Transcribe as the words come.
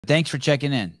Thanks for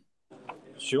checking in.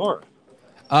 Sure.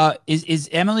 Is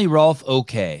Emily Rolfe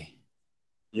okay?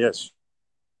 Yes.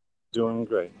 Doing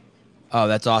great. Oh,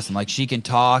 that's awesome. Like she can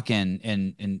talk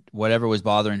and whatever was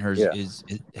bothering her Yeah.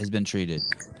 has been treated.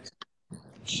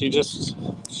 She just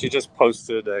she just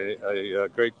posted a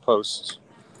great post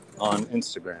on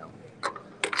Instagram.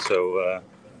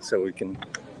 So we can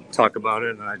talk about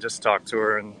it. And I just talked to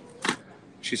her, and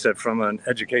she said from an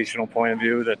educational point of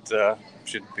view that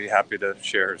she'd be happy to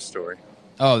share her story.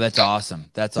 Oh, that's awesome.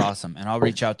 That's awesome. And I'll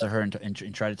reach out to her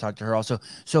and try to talk to her also.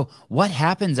 So what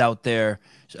happens out there?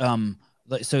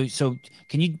 So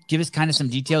can you give us kind of some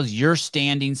details? You're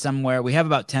standing somewhere. We have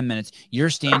about 10 minutes. You're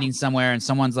standing somewhere and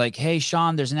someone's like, "Hey,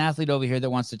 Sean, there's an athlete over here that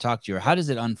wants to talk to you." Or how does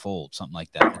it unfold? Something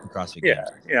like that at the CrossFit Yeah, Games.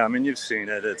 yeah. I mean, you've seen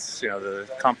it. It's the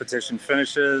competition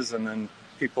finishes, and then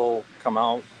people come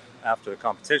out after the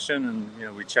competition,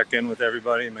 and we check in with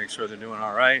everybody, make sure they're doing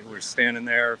all right. We're standing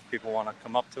there. If people want to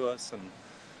come up to us, and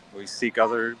we seek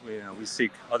other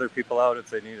people out if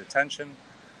they need attention.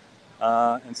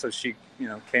 And so she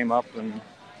came up and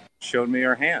showed me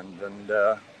her hand,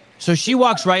 and So she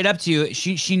walks right up to you.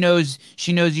 She knows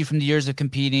you from the years of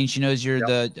competing. She knows you're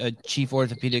yep. the chief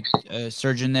orthopedic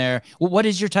surgeon there. What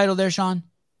is your title there, Sean?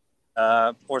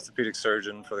 Orthopedic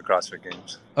surgeon for the CrossFit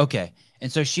Games. Okay.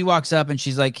 And so she walks up and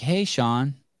she's like, "Hey,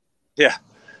 Sean." Yeah,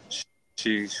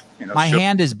 she's My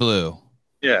hand is blue.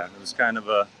 Yeah, it was kind of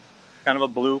a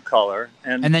blue color,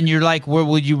 and then you're like,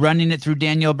 "Were you running it through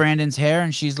Danielle Brandon's hair?"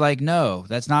 And she's like, "No,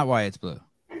 that's not why it's blue."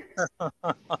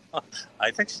 I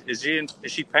think is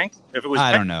she pink? If it was,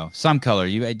 I don't know, some color.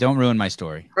 You don't ruin my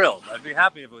story. Thrilled. I'd be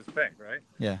happy if it was pink, right?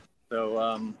 Yeah.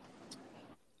 So,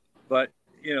 but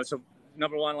so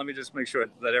number one, let me just make sure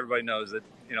that everybody knows that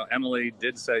Emily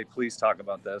did say, please talk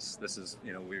about this. This is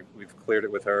we've cleared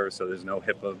it with her, so there's no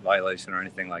HIPAA violation or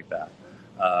anything like that.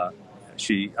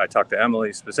 I talked to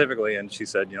Emily specifically, and she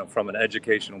said, from an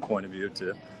educational point of view,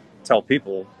 to tell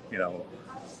people,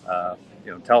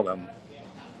 tell them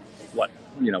what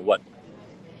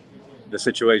the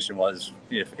situation was,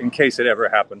 if in case it ever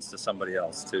happens to somebody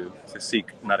else, to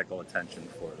seek medical attention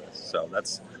for this. So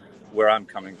that's where I'm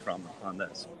coming from on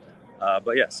this.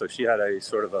 But yeah, so she had a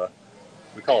sort of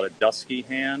we call it a dusky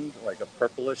hand, like a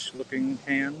purplish looking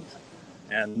hand,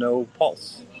 and no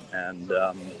pulse. And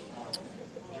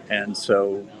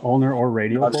so ulnar or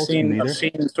radial I've pulse?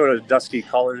 seen sort of dusky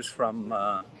colors from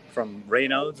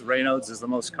Raynaud's. Raynaud's is the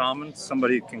most common.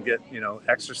 Somebody can get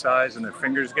exercise and their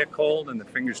fingers get cold and their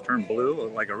fingers turn blue,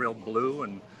 like a real blue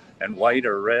and white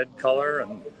or red color,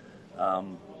 and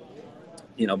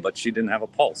but she didn't have a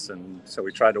pulse, and so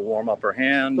we tried to warm up her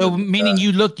hand. Well, meaning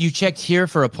you checked here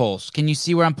for a pulse. Can you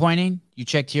see where I'm pointing? You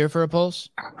checked here for a pulse?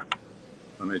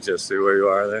 Let me just see where you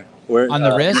are there. Where on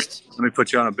the wrist? Let me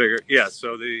put you on a bigger. Yeah.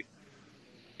 So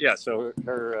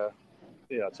her.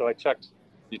 So I checked.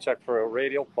 You check for a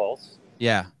radial pulse.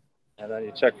 Yeah. And then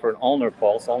you check for an ulnar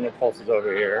pulse. Ulnar pulse is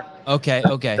over here. Okay.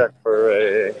 Okay. You check for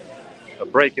a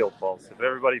brachial pulse. If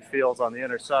everybody feels on the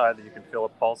inner side, that you can feel a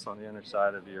pulse on the inner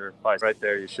side of your bicep. Right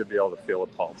there, you should be able to feel a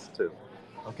pulse too.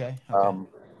 Okay.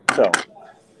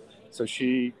 So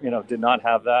she, did not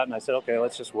have that, and I said, okay,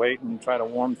 let's just wait and try to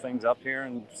warm things up here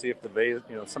and see if the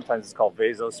sometimes it's called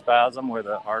vasospasm, where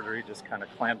the artery just kind of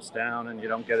clamps down and you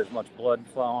don't get as much blood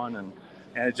flowing, and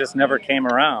it just never came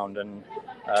around, and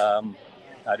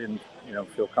I didn't,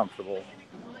 feel comfortable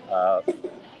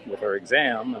with her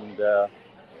exam, and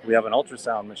we have an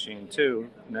ultrasound machine too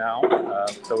now.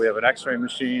 So we have an X-ray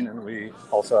machine, and we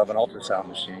also have an ultrasound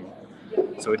machine.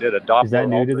 So we did a Doppler. Is that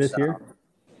new ultrasound. To this year?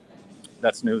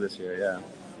 That's new this year, yeah.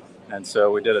 And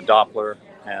so we did a Doppler,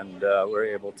 and we're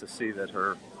able to see that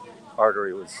her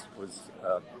artery was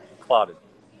clotted.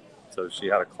 So she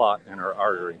had a clot in her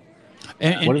artery.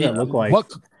 And what does that look like?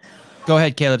 Go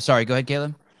ahead, Caleb. Sorry, go ahead,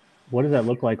 Caleb. What does that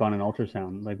look like on an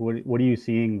ultrasound? Like, what are you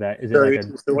seeing? That is it like a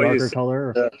darker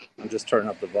color? I'm just turning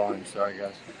up the volume. Sorry,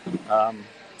 guys.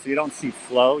 So you don't see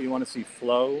flow. You want to see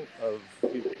flow of,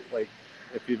 like,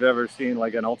 if you've ever seen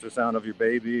like an ultrasound of your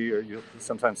baby, or you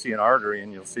sometimes see an artery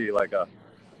and you'll see like a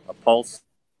pulse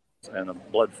and a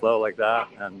blood flow like that.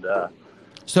 And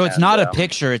so it's not a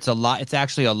picture. It's it's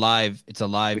actually a live. It's a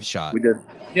live shot. We did.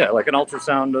 Yeah, like an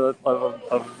ultrasound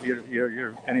of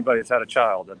your anybody that's had a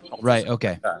child. Right.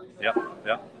 Okay. Yep.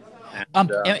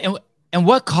 And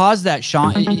what caused that,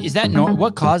 Sean? Is that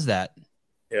what caused that?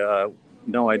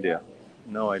 No idea.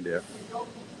 No idea.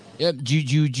 Yeah. Do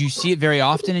you see it very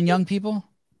often in young people?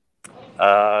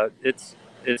 It's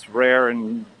rare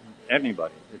in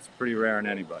anybody. It's pretty rare in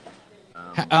anybody.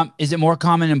 Is it more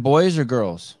common in boys or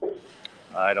girls?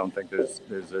 I don't think there's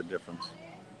a difference.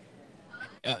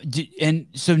 And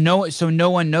so no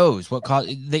one knows what cause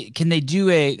can they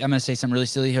do I'm going to say something really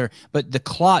silly here, but the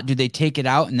clot, do they take it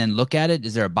out and then look at it?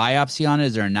 Is there a biopsy on it?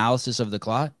 Is there analysis of the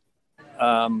clot?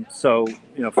 So,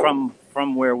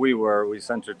 from where we were, we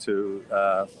sent her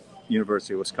to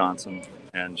University of Wisconsin,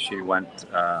 and she went,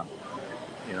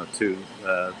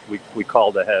 we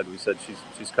called ahead. We said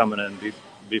she's coming in,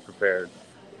 be prepared,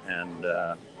 and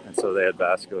so they had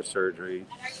vascular surgery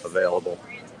available,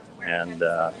 and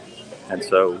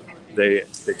so they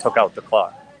took out the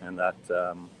clot, and that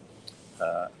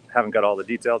haven't got all the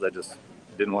details. I just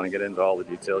didn't want to get into all the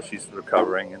details. She's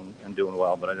recovering and doing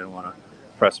well, but I didn't want to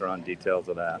press her on details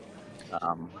of that.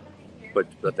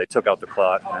 But they took out the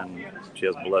clot, and she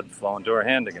has blood flowing to her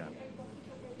hand again.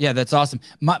 Yeah, that's awesome.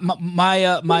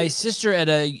 My sister at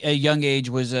a young age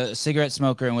was a cigarette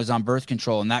smoker and was on birth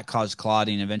control, and that caused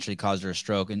clotting, and eventually caused her a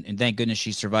stroke. And thank goodness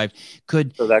she survived.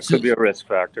 So that could be a risk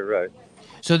factor, right?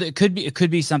 So it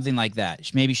could be something like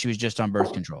that. Maybe she was just on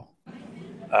birth control.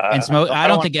 And smoke. I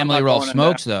don't think Emily Rolfe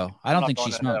smokes, though. I don't think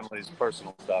she smokes. Emily's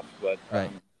personal stuff, but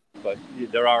right. But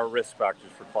there are risk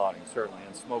factors for clotting, certainly,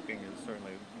 and smoking is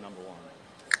certainly number one.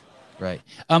 Right.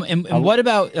 And what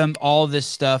about all this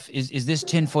stuff? Is this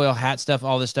tinfoil hat stuff,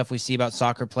 all this stuff we see about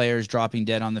soccer players dropping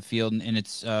dead on the field and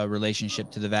its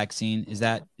relationship to the vaccine? Is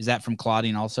that from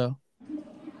clotting also?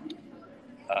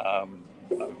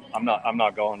 I'm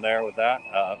not going there with that.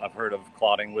 I've heard of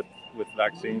clotting with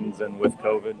vaccines and with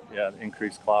COVID. Yeah,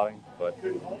 increased clotting. But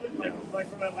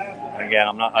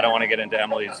again, I don't want to get into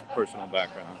Emily's personal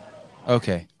background.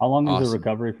 Okay. How long is the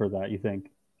recovery for that, you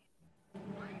think?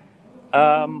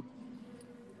 Kind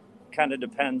of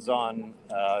depends on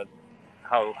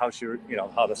how she,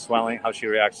 how the swelling, how she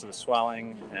reacts to the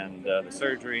swelling and the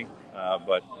surgery.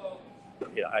 But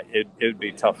yeah, it would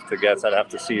be tough to guess. I'd have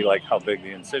to see like how big the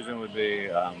incision would be.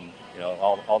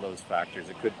 All those factors.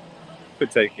 It could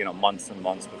take months and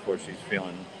months before she's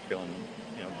feeling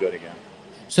good again.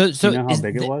 So do you know how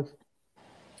big it was?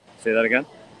 Say that again.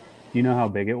 Do you know how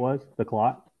big it was, the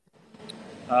clot?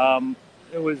 Again,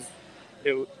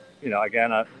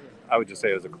 I would just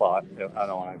say it was a clot. I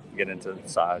don't want to get into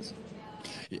size.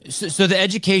 So the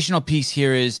educational piece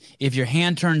here is, if your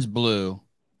hand turns blue,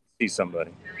 see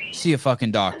somebody. See a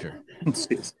fucking doctor.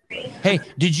 Hey,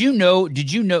 did you know,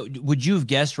 would you have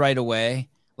guessed right away,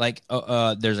 like,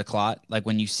 there's a clot? Like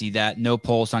when you see that, no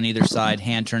pulse on either side,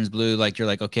 hand turns blue, like you're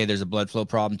like, okay, there's a blood flow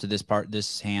problem to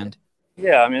this hand?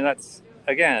 Yeah, I mean, that's,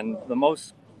 again, the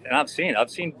most, and I've seen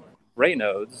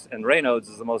Raynaud's, and Raynaud's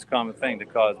is the most common thing to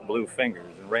cause blue fingers.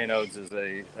 And Raynaud's is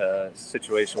a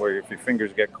situation where if your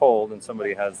fingers get cold and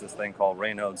somebody has this thing called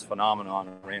Raynaud's phenomenon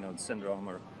or Raynaud's syndrome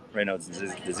or Raynaud's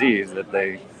disease, that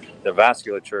the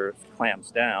vasculature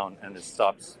clamps down and you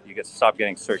stop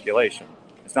getting circulation.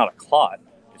 It's not a clot.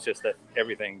 It's just that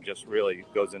everything just really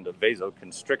goes into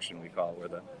vasoconstriction, we call it, where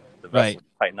the vessels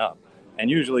tighten up. And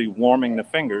usually warming the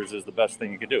fingers is the best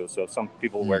thing you could do. So some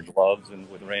people wear gloves and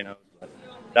with Raynaud's.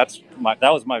 That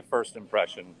was my first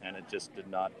impression, and it just did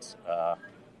not.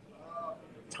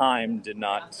 Time did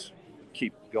not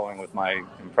keep going with my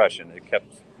impression. It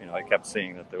kept, I kept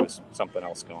seeing that there was something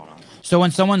else going on. So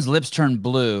when someone's lips turn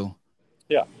blue,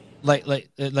 yeah, like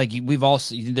we've all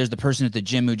seen, there's the person at the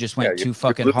gym who just went too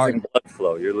fucking hard. You're losing blood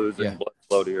flow. You're losing blood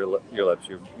flow to your lips.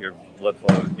 Your blood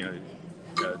flow,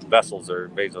 vessels are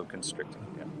vasoconstricting.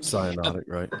 Yeah. Cyanotic,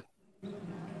 right?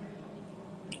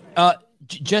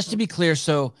 Just to be clear,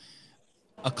 so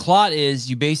a clot is,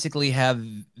 you basically have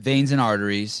veins and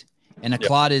arteries, and a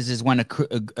clot is when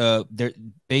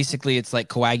basically it's like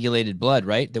coagulated blood,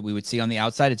 right? That we would see on the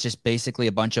outside. It's just basically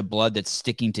a bunch of blood that's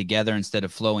sticking together instead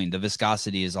of flowing. The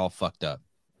viscosity is all fucked up.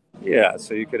 Yeah,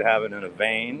 so you could have it in a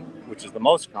vein, which is the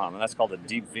most common. That's called a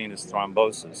deep venous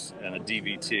thrombosis, and a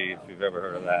DVT, if you've ever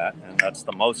heard of that. And that's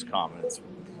the most common. It's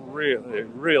really,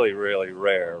 really, really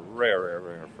rare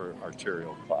for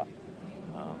arterial clot.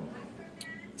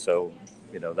 So,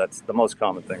 that's the most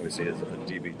common thing we see is a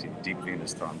DVT, deep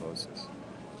venous thrombosis.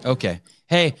 Okay.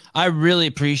 Hey, I really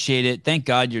appreciate it. Thank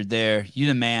God you're there. You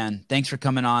the man. Thanks for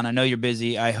coming on. I know you're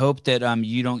busy. I hope that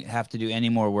you don't have to do any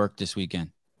more work this weekend.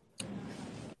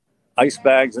 Ice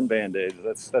bags and Band-Aids.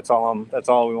 That's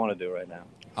all we want to do right now.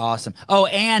 Awesome. Oh,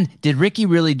 and did Ricky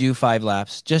really do 5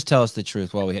 laps? Just tell us the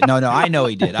truth while we No, I know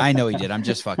he did. I know he did. I'm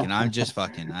just fucking. I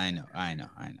know.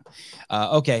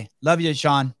 Okay. Love you,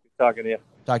 Sean. Good talking to you.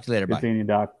 Talk to you later. Good Bye. seeing you,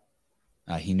 Doc.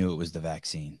 He knew it was the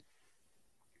vaccine.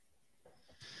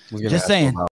 Just saying.